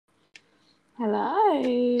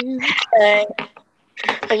Hello.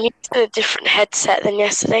 I'm using a different headset than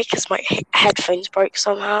yesterday because my headphones broke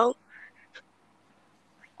somehow.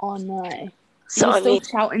 Oh no. So You're I'm still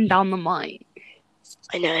using, shouting down the mic.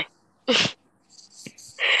 I know.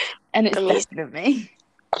 And it's I'm definitely.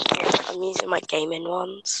 I'm using my gaming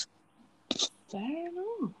ones. Fair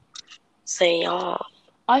enough. So yeah.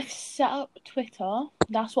 I've set up Twitter.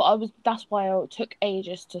 That's why it took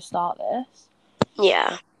ages to start this.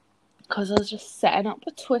 Yeah. Because I was just setting up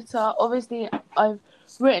a Twitter. Obviously, I've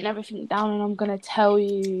written everything down and I'm going to tell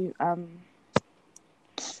you.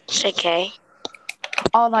 Okay.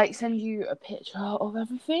 I'll send you a picture of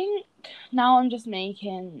everything. Now I'm just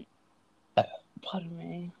making. Pardon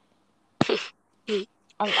me.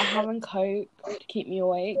 I'm having Coke to keep me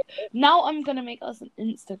awake. Now I'm going to make us an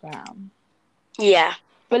Instagram. Yeah.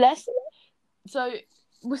 But so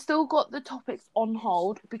we've still got the topics on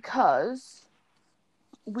hold because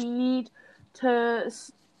we need to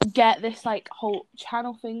get this whole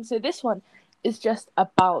channel thing. So this one is just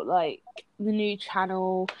about the new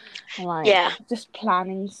channel and just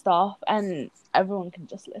planning stuff, and everyone can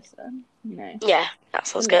just listen, Yeah, that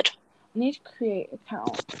sounds good. I need to create an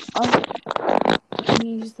account. I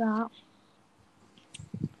can use that.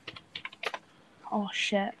 Oh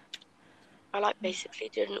shit. I basically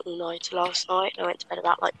did an all-nighter last night and I went to bed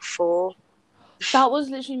about 4. That was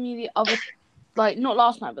literally me the other, not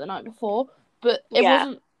last night, but the night before. But it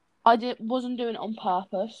wasn't. Wasn't doing it on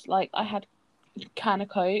purpose. I had a can of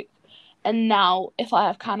Coke, and now if I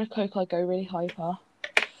have can of Coke, I go really hyper.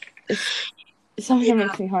 It's something that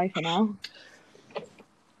makes me hyper now.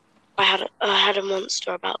 I had a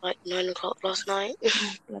Monster about 9 o'clock last night.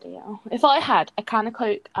 Oh, bloody hell! If I had a can of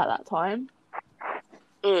Coke at that time,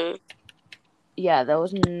 yeah, there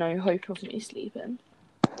was no hope of me sleeping.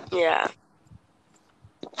 Yeah.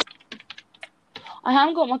 I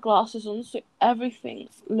haven't got my glasses on, so everything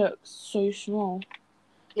looks so small.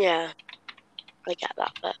 Yeah, I get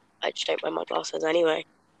that, but I just don't wear my glasses anyway.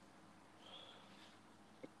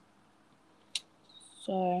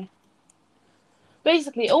 So,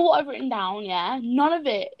 basically, all what I've written down, none of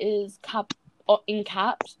it is in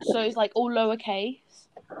caps, so it's all lowercase.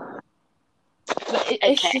 But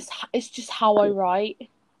it's just how I write.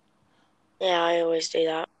 Yeah, I always do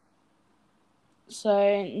that.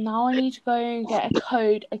 So now I need to go and get a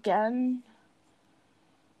code again.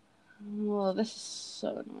 Oh, this is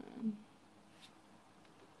so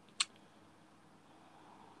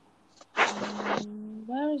annoying.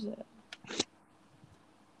 Where is it?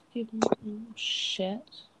 Shit.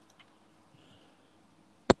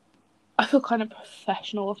 I feel kind of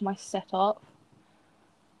professional with my setup.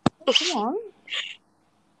 Come on.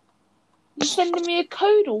 You sending me a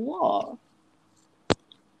code or what?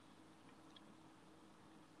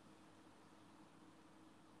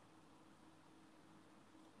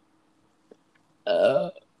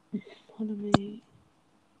 Pardon me.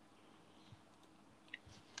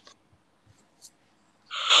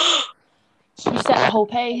 You set the whole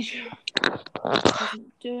page.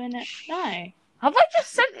 Wasn't doing it. No. Have I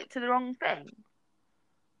just sent it to the wrong thing?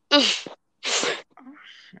 Oh shit.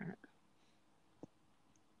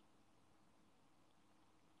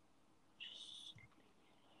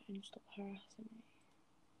 Just stop harassing me.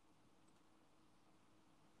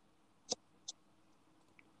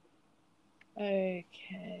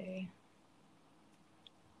 Okay.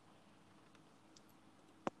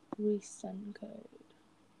 Resend code.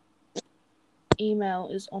 Email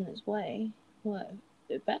is on its way. What?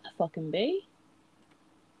 It better fucking be.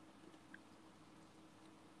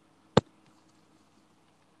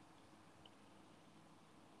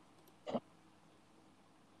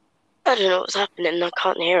 I don't know what's happening. I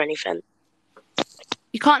can't hear anything.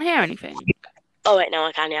 You can't hear anything? Oh, wait, no,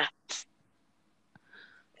 I can, yeah.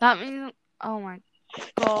 That means... Oh my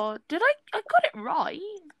god. Did I got it right?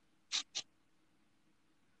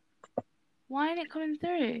 Why ain't it coming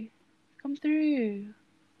through? Come through.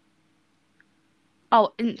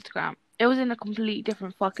 Oh, Instagram. It was in a completely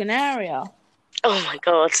different fucking area. Oh my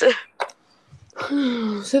god. So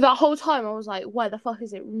that whole time I was like, where the fuck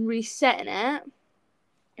is it? Resetting it.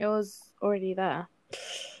 It was already there.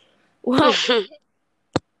 Well,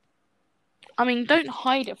 I mean, don't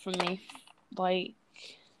hide it from me.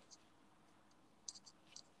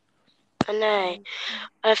 I know.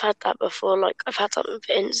 I've had that before. I've had something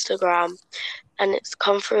for Instagram and it's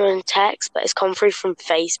come through in text, but it's come through from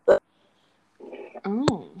Facebook.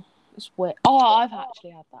 Oh, it's weird. Oh, I've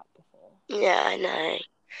actually had that before. Yeah, I know.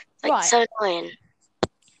 Right. So annoying.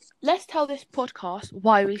 Let's tell this podcast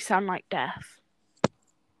why we sound like death.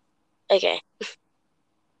 Okay.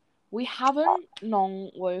 We haven't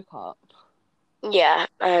long woke up. Yeah,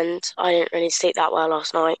 and I didn't really sleep that well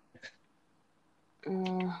last night.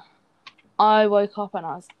 I woke up and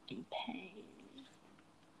I was in pain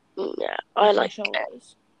Yeah, with my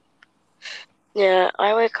shoulders. Yeah,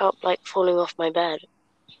 I woke up like falling off my bed.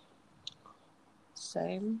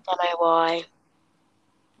 Same. Don't know why.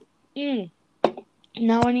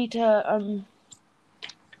 Now I need to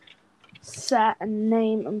set a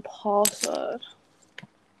name and password.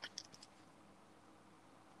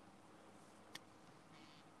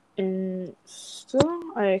 Insta.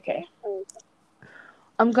 Okay.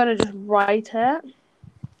 I'm gonna just write it.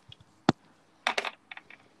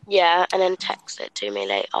 Yeah, and then text it to me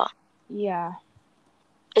later. Yeah.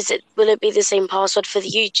 Will it be the same password for the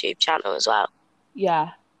YouTube channel as well?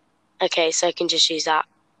 Yeah. Okay, so I can just use that.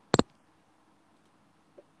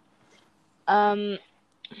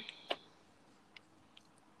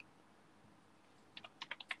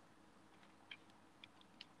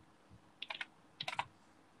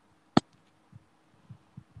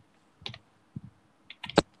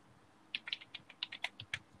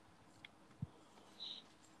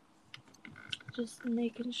 Just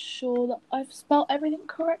making sure that I've spelled everything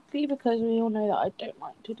correctly because we all know that I don't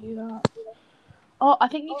like to do that. Oh, I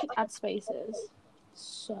think you can add spaces.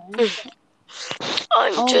 So.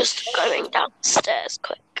 I'm just going downstairs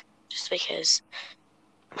quick, just because.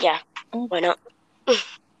 Yeah, why not?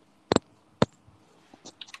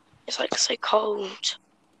 It's like so cold.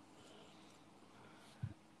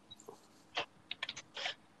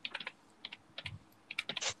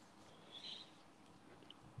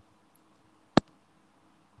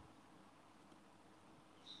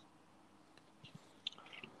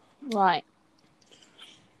 Right.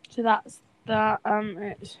 So that's that.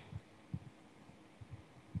 It's.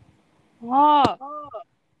 Oh,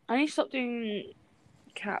 I need to stop doing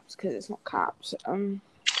caps because it's not caps.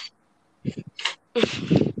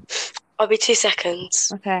 I'll be 2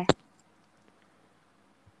 seconds. Okay.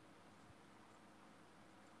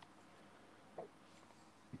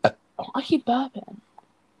 Oh, I keep burping.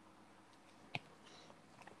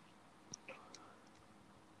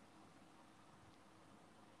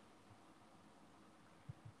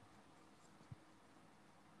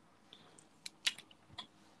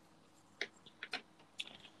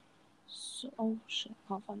 So, oh shit, I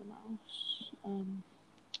can't find the mouse.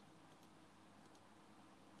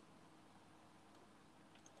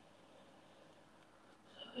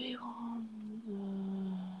 We want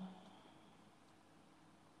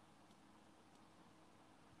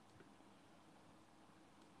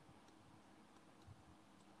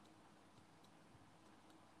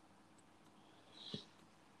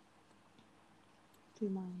do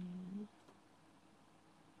my.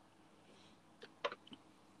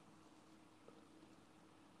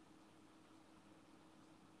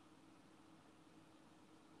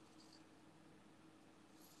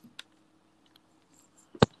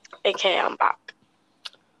 Okay, I'm back.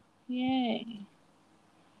 Yay.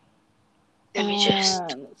 Let me just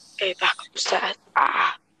go back upstairs.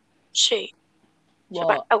 Shoot. Put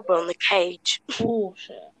my elbow on the cage. Oh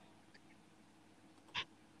shit.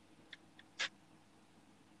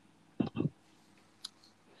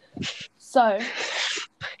 So.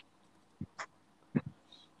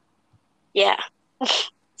 Yeah.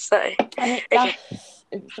 So. I think that's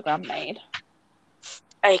Instagram made.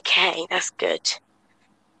 Okay, that's good.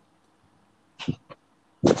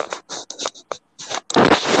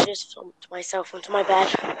 I just thumped myself onto my bed.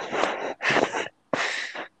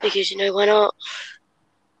 Because why not?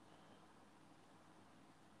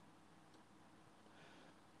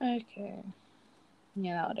 Okay.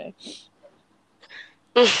 Yeah, that'll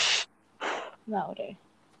do. That'll do.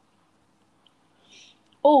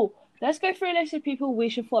 Oh, let's go through a list of people we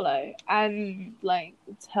should follow and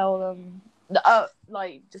tell them.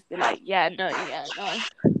 Just be like, yeah, no.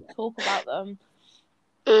 Talk about them.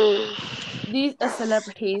 These are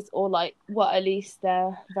celebrities or at least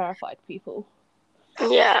they're verified people.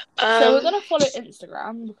 Yeah. So we're gonna follow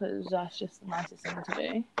Instagram because that's just the nicest thing to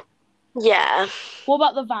do. Yeah. What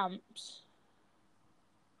about the Vamps?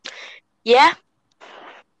 Yeah.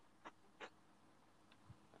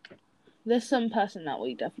 There's some person that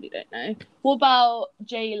we definitely don't know. What about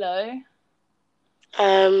J-Lo?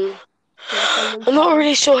 I'm not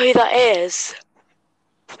really sure who that is.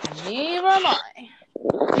 Neither am I.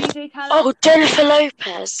 DJ Khaled? Oh, Jennifer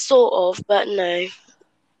Lopez, sort of, but no.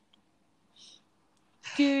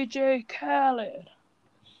 DJ Khaled.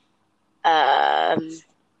 I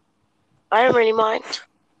don't really mind.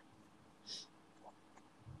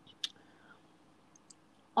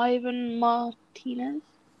 Ivan Martinez?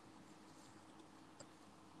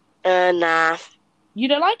 Nah. You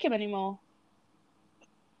don't like him anymore?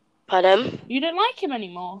 Pardon? You don't like him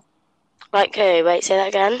anymore? Like who? Wait, say that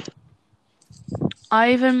again.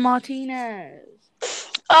 Ivan Martinez.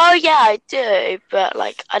 Oh yeah, I do, but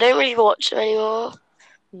like I don't really watch them anymore.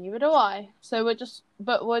 Neither do I. So we're just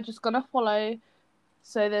gonna follow.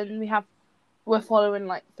 So then we're following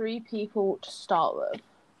like 3 people to start with.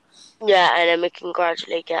 Yeah, and then we can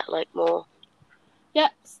gradually get like more.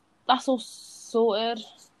 Yep, that's all sorted.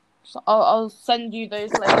 So I'll send you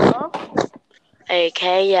those later.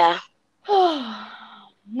 Okay, yeah.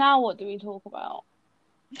 Now what do we talk about?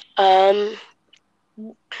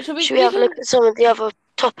 Should we have a look at some of the other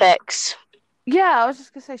topics? Yeah, I was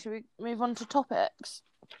just gonna say, should we move on to topics?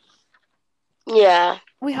 Yeah.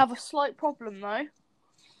 We have a slight problem though.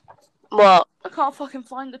 What? I can't fucking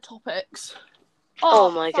find the topics.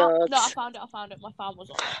 Oh my god. No, I found it. My fan was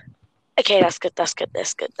on. Okay, that's good.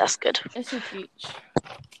 It's a gooch.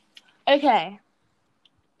 Okay.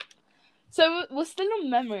 So we're still on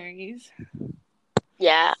memories.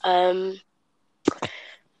 Yeah. I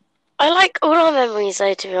like all our memories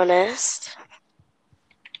though, to be honest.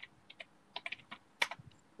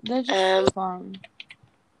 They're just fun.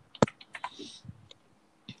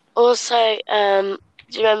 Also, do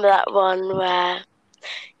you remember that one where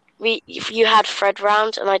you had Fred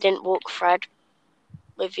round and I didn't walk Fred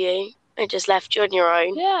with you? I just left you on your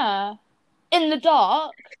own. Yeah. In the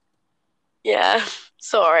dark. Yeah.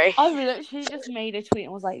 Sorry. I literally just made a tweet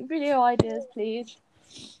and was like, video ideas, please.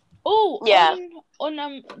 Oh, yeah.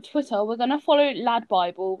 On Twitter, we're gonna follow Lad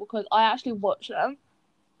Bible because I actually watch them.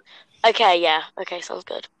 Okay, yeah. Okay, sounds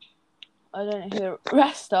good. I don't know who the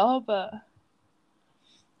rest are, but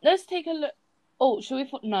let's take a look. Oh, should we?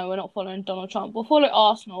 No, we're not following Donald Trump. We'll follow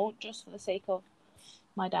Arsenal just for the sake of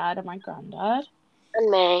my dad and my granddad. And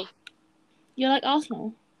me. You like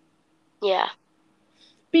Arsenal? Yeah.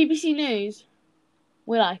 BBC News.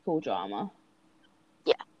 We like all drama.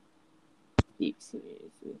 Yeah. BBC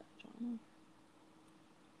News. We like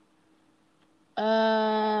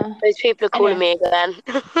drama. Those people are calling me again.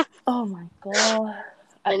 Oh my god.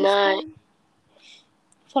 I know.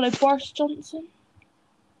 Follow Boris Johnson.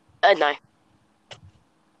 No.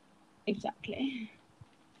 Exactly.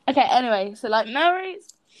 Okay, anyway, so like memories.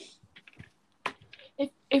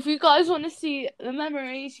 If you guys want to see the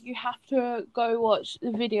memories, you have to go watch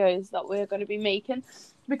the videos that we're going to be making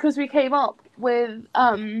because we came up with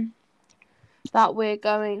that we're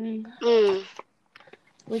going to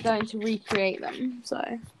recreate them. So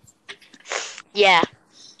yeah,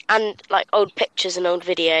 and like old pictures and old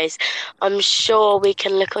videos. I'm sure we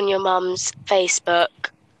can look on your mum's Facebook.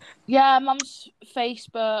 Yeah, mum's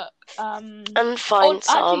Facebook. And find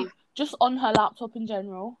some. Actually, just on her laptop in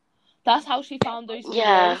general. That's how she found those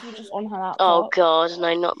videos. Were just on her laptop. Oh god,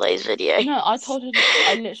 no, not those videos. No, I told her.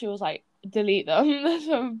 I literally was like, delete them. They're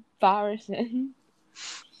so embarrassing.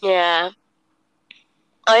 Yeah.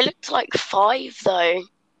 I looked like 5 though.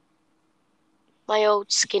 My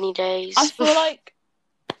old skinny days. I feel like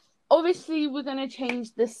obviously we're gonna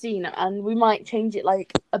change the scene and we might change it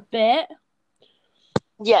like a bit.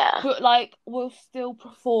 Yeah. But like we'll still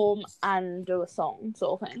perform and do a song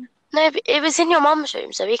sort of thing. No, but it was in your mum's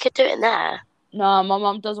room, so we could do it in there. No, my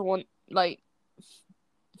mum doesn't want like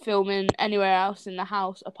filming anywhere else in the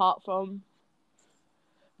house apart from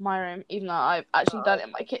my room, even though I've actually done it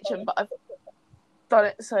in my kitchen, but I've done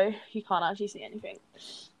it so you can't actually see anything.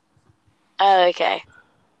 Oh, okay.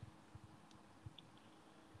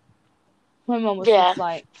 My mum was just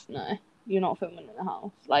like, no, you're not filming in the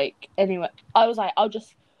house. Like, anyway, I was like, I'll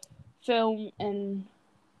just film in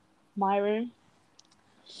my room.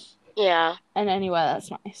 Yeah. And anywhere that's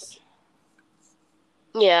nice.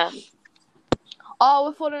 Yeah. Oh,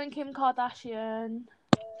 we're following Kim Kardashian.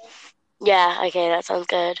 Yeah, okay, that sounds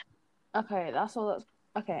good. Okay, that's all that's...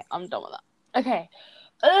 Okay, I'm done with that. Okay.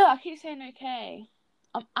 I keep saying okay.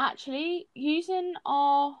 I'm actually using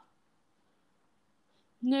our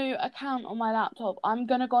new account on my laptop. I'm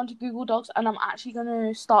going to go onto Google Docs and I'm actually going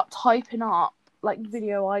to start typing up, like,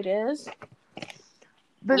 video ideas.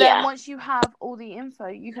 But then once you have all the info,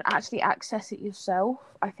 you can actually access it yourself,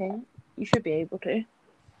 I think. You should be able to.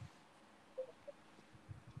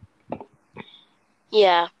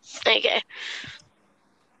 Yeah. Okay.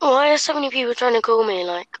 Why are so many people trying to call me?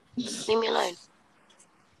 Like, leave me alone.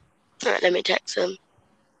 Alright, let me text them.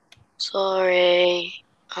 Sorry.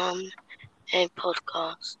 A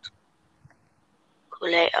podcast.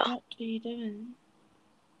 Call later. What are you doing?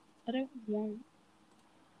 I don't want...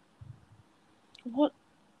 What?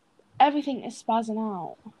 Everything is spazzing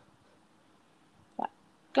out. Like,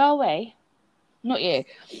 go away. Not you.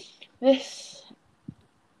 This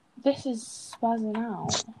is spazzing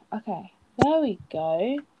out. Okay. There we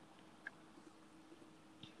go.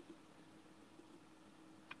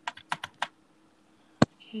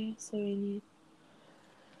 Okay, so we need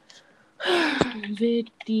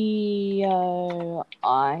video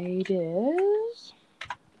ideas.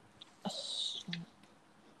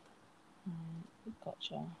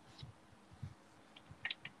 Gotcha.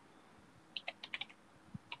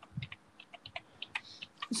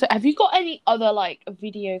 So have you got any other like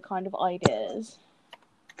video kind of ideas?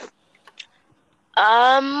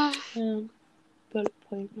 Um, Bullet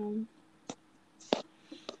point one.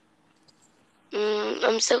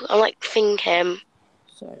 I'm like thinking.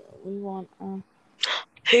 So we want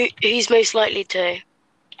Who's most likely to?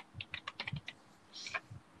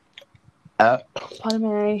 pardon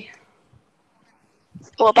me.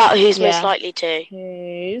 What about who's most Yeah. likely to?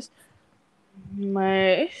 Who's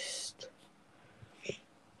most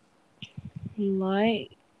likely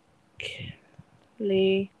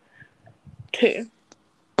to?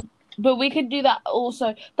 But we could do that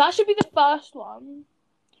also. That should be the first one.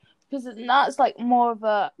 Because that's like more of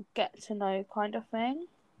a get to know kind of thing.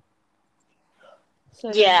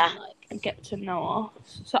 So Yeah. like get to know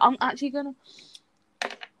us. So I'm actually gonna.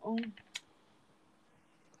 Oh.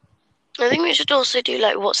 I think we should also do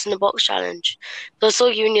like what's in the box challenge. I saw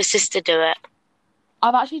you and your sister do it.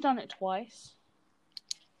 I've actually done it twice.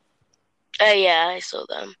 Oh yeah, I saw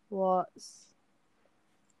them. What's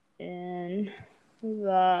in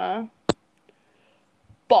the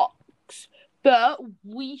box? But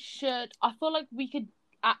we should. I feel like we could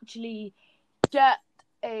actually get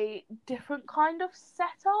a different kind of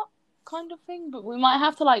setup, kind of thing. But we might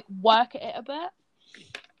have to like work at it a bit.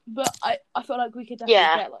 But I feel like we could definitely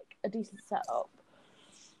get like a decent setup.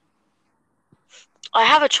 I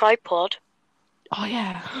have a tripod. Oh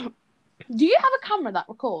yeah. Do you have a camera that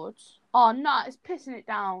records? Oh no, it's pissing it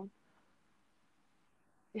down.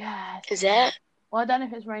 Yeah. Is it? Well, I don't know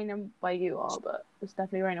if it's raining where you are, but it's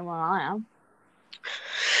definitely raining where I am.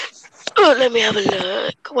 Oh, let me have a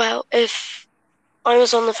look. Well, if I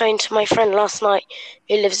was on the phone to my friend last night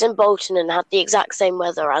who lives in Bolton and had the exact same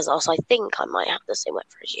weather as us, I think I might have the same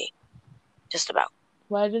weather as you. Just about.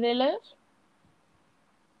 Where do they live?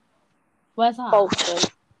 Where's that? Bolton.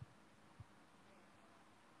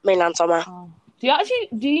 Mainland summer. Oh. Do you actually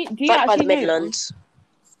like actually by the know Midlands.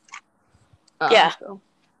 them? Yeah. Cool.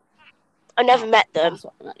 I never met them. That's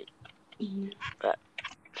what I meant. But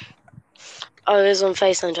I was on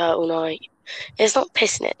FaceTime chat all night. It's not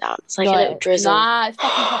pissing it down. It's like a little drizzle. Nah, it's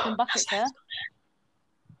fucking popping buckets here.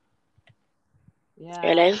 Yeah.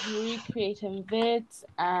 Really? Recreating vids,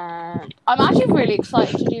 and I'm actually really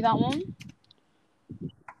excited to do that one.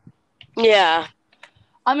 Yeah.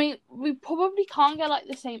 I mean, we probably can't get like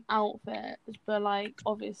the same outfits, but like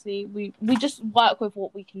obviously we just work with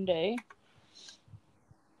what we can do.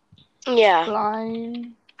 Yeah.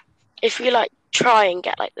 Blind. If you like try and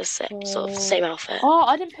get like the sort of same outfit. Oh,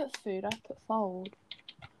 I didn't put food. I put fold.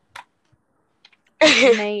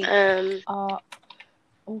 Make up.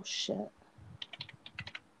 Oh shit.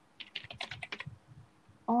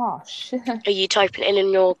 Oh shit. Are you typing it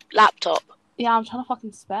in your laptop? Yeah, I'm trying to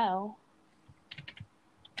fucking spell.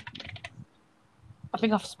 I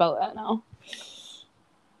think I've spelled it now.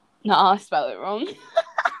 No, I spelled it wrong.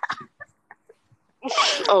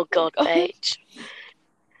 Oh god, Paige.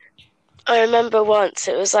 I remember once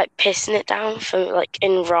it was like pissing it down from like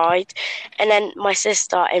in Ride, and then my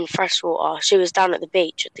sister in Freshwater, she was down at the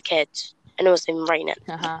beach with the kids, and it was even raining.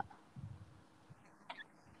 Uh-huh.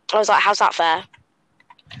 I was like, "How's that fair?"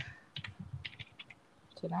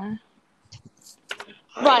 Did I?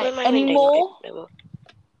 Right. Any more?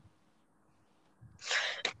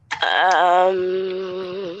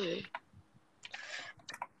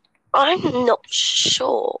 I'm not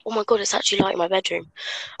sure. Oh my god, it's actually light in my bedroom.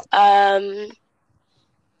 I'm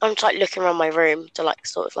just like looking around my room to like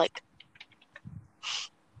sort of like.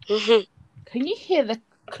 Can you hear the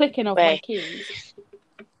clicking of my keys?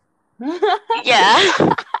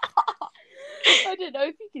 Yeah. I didn't know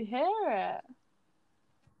if you could hear it.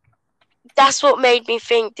 That's what made me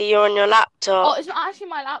think that you're on your laptop. Oh, it's not actually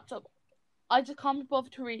my laptop. I just can't bother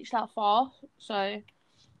to reach that far, so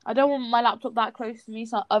I don't want my laptop that close to me.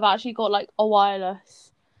 So I've actually got like a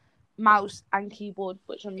wireless mouse and keyboard,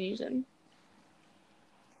 which I'm using.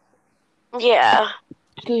 Yeah.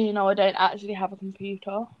 Because you know I don't actually have a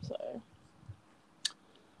computer, so.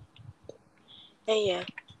 Yeah.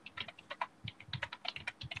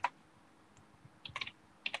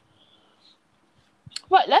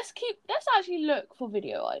 Right, let's actually look for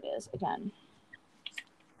video ideas again.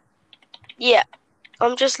 Yeah,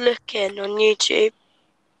 I'm just looking on YouTube.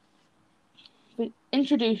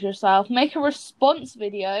 Introduce yourself, make a response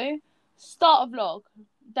video, start a vlog.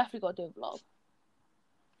 Definitely got to do a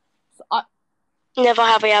vlog. Never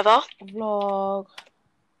have I ever. Vlog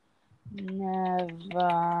Never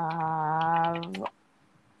have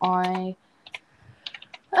I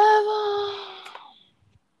ever.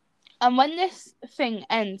 And when this thing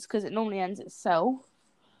ends, because it normally ends itself,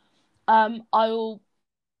 I will